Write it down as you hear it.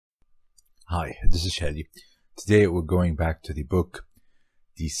Hi, this is Shadi. Today we're going back to the book,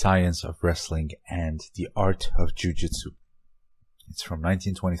 The Science of Wrestling and the Art of Jiu-Jitsu. It's from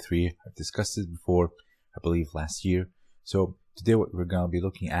 1923. I've discussed it before, I believe last year. So today what we're going to be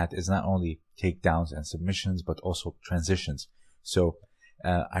looking at is not only takedowns and submissions, but also transitions. So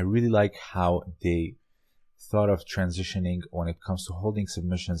I really like how they thought of transitioning when it comes to holding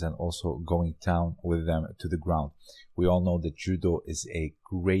submissions and also going down with them to the ground. We all know that Judo is a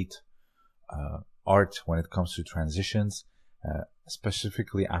great art when it comes to transitions,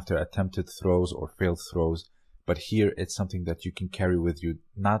 specifically after attempted throws or failed throws. But here it's something that you can carry with you.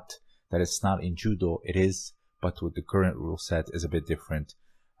 Not that it's not in Judo, it is, but with the current rule set is a bit different.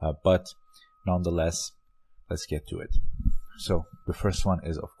 But nonetheless, let's get to it. So the first one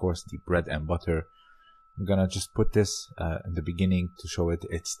is, of course, the bread and butter. I'm gonna just put this in the beginning to show it.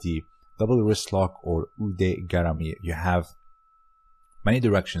 It's the double wrist lock or ude garami. You have many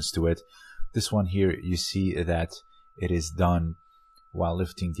directions to it. This one here, you see that it is done while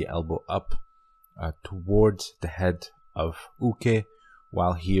lifting the elbow up towards the head of uke,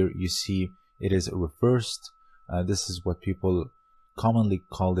 while here you see it is reversed. This is what people commonly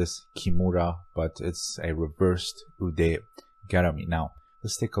call this kimura, but it's a reversed ude garami. Now,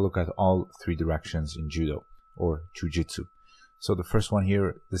 let's take a look at all three directions in Judo or Jiu-Jitsu. So the first one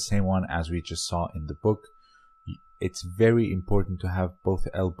here, the same one as we just saw in the book. It's very important to have both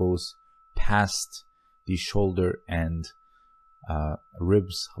elbows past the shoulder and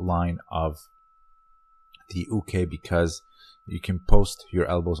ribs line of the uke, because you can post your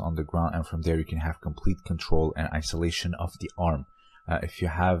elbows on the ground and from there you can have complete control and isolation of the arm. If you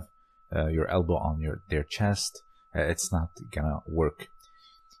have your elbow on their chest, it's not gonna work.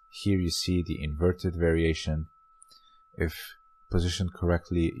 Here you see the inverted variation. If positioned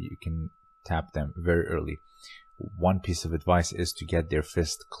correctly, you can tap them very early. One piece of advice is to get their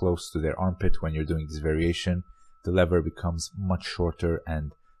fist close to their armpit when you're doing this variation. The lever becomes much shorter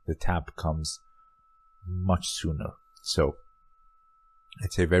and the tap comes much sooner. So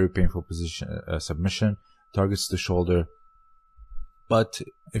it's a very painful position, submission, targets the shoulder, but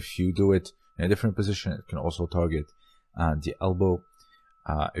if you do it in a different position, it can also target the elbow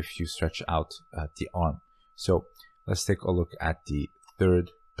if you stretch out the arm. So let's take a look at the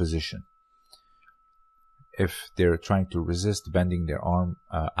third position. If they're trying to resist bending their arm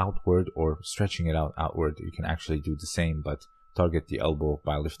outward or stretching it outward, you can actually do the same, but target the elbow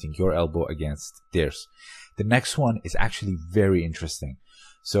by lifting your elbow against theirs. The next one is actually very interesting.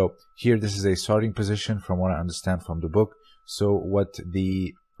 So here, this is a starting position from what I understand from the book. So what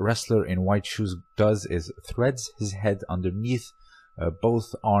the wrestler in white shoes does is threads his head underneath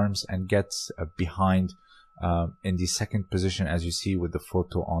both arms and gets behind in the second position, as you see with the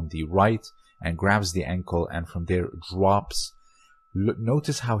photo on the right, and grabs the ankle and from there drops.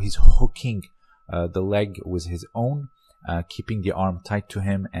 Notice how he's hooking the leg with his own, keeping the arm tight to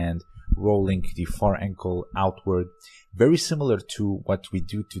him and rolling the far ankle outward. Very similar to what we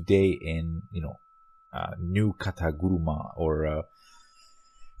do today in, new kata guruma or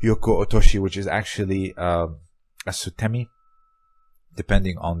yoko otoshi, which is actually a sutemi,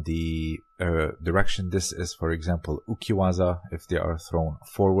 depending on the direction. This is, for example, ukiwaza if they are thrown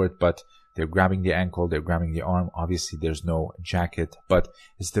forward, but they're grabbing the ankle, they're grabbing the arm. Obviously, there's no jacket, but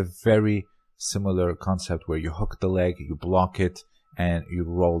it's the very similar concept where you hook the leg, you block it, and you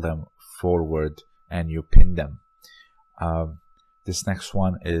roll them forward and you pin them. This next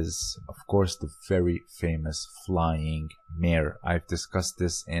one is, of course, the very famous flying mare. I've discussed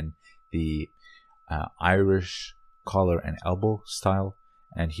this in the Irish collar and elbow style,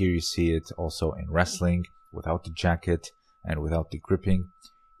 and here you see it also in wrestling without the jacket and without the gripping.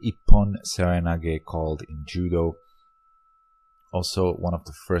 Ippon serenage called in Judo. Also one of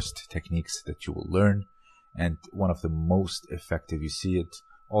the first techniques that you will learn and one of the most effective. You see it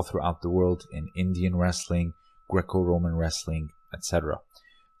all throughout the world in Indian wrestling, Greco-Roman wrestling, etc.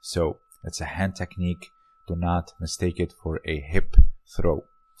 So it's a hand technique. Do not mistake it for a hip throw.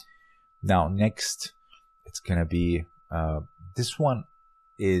 Now next, it's gonna be this one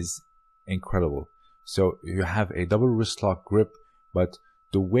is incredible. So you have a double wrist lock grip, but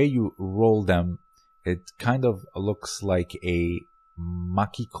the way you roll them, it kind of looks like a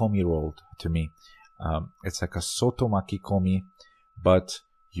makikomi roll to me. It's like a soto makikomi, but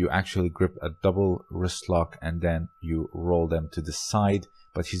you actually grip a double wrist lock and then you roll them to the side.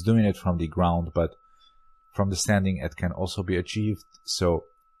 But he's doing it from the ground, but from the standing it can also be achieved. So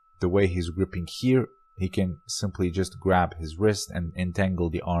the way he's gripping here, he can simply just grab his wrist and entangle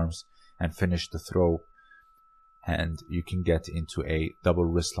the arms and finish the throw, and you can get into a double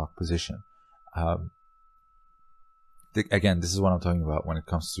wrist lock position. Again, this is what I'm talking about when it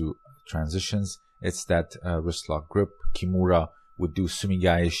comes to transitions. It's that wrist lock grip. Kimura would do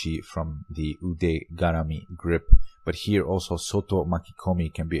sumigaeshi from the ude garami grip, but here also soto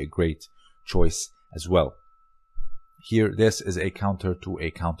makikomi can be a great choice as well. Here, this is a counter to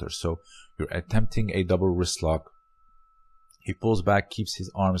a counter, so you're attempting a double wrist lock. He pulls back, keeps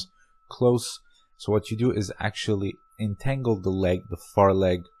his arms close. So what you do is actually entangle the leg, the far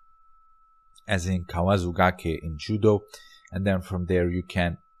leg, as in kawazugake in judo, and then from there you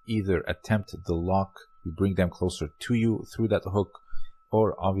can either attempt the lock, you bring them closer to you through that hook,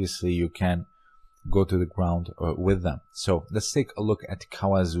 or obviously you can go to the ground with them. So let's take a look at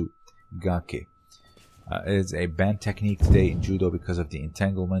kawazugake. It's a banned technique today in judo because of the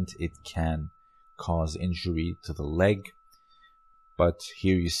entanglement. It can cause injury to the leg, but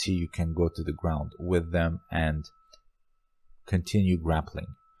here you see you can go to the ground with them and continue grappling.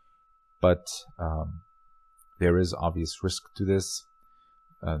 But there is obvious risk to this.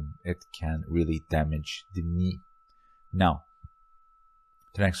 It can really damage the knee. Now,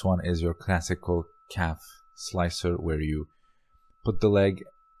 the next one is your classical calf slicer, where you put the leg,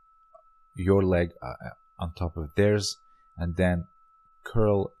 your leg on top of theirs, and then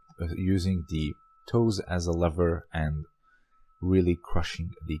curl using the toes as a lever and really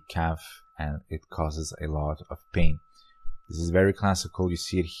crushing the calf, and it causes a lot of pain. This is very classical. You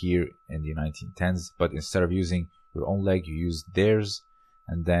see it here in the 1910s, but instead of using your own leg, you use theirs,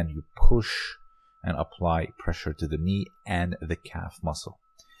 and then you push and apply pressure to the knee and the calf muscle.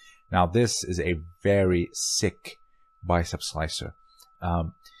 Now, this is a very sick bicep slicer.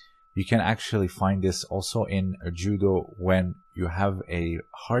 You can actually find this also in judo when you have a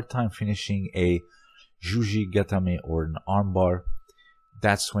hard time finishing a juji gatame or an armbar.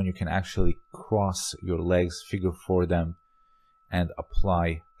 That's when you can actually cross your legs, figure four them, and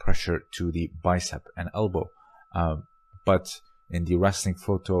apply pressure to the bicep and elbow. But in the wrestling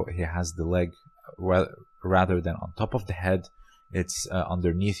photo, he has the leg rather than on top of the head. It's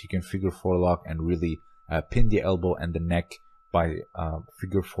underneath. You can figure four lock and really pin the elbow and the neck by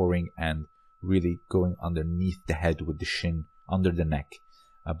figure fouring and really going underneath the head with the shin under the neck.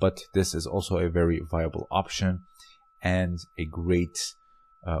 But this is also a very viable option and a great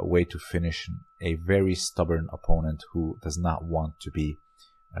way to finish a very stubborn opponent who does not want to be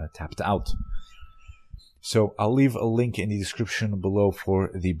tapped out. So I'll leave a link in the description below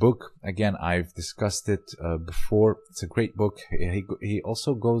for the book. Again, I've discussed it before. It's a great book. He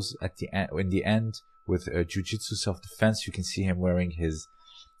also goes at the end, in the end, with jiu-jitsu self-defense. You can see him wearing his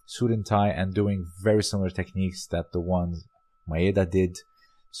suit and tie and doing very similar techniques that the ones Maeda did.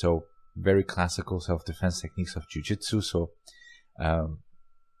 So very classical self-defense techniques of jiu-jitsu. So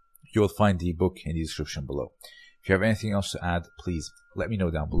you'll find the book in the description below. If you have anything else to add, please let me know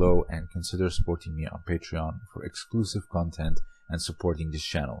down below, and consider supporting me on Patreon for exclusive content and supporting this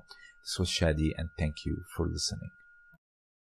channel. This was Shadi, and thank you for listening.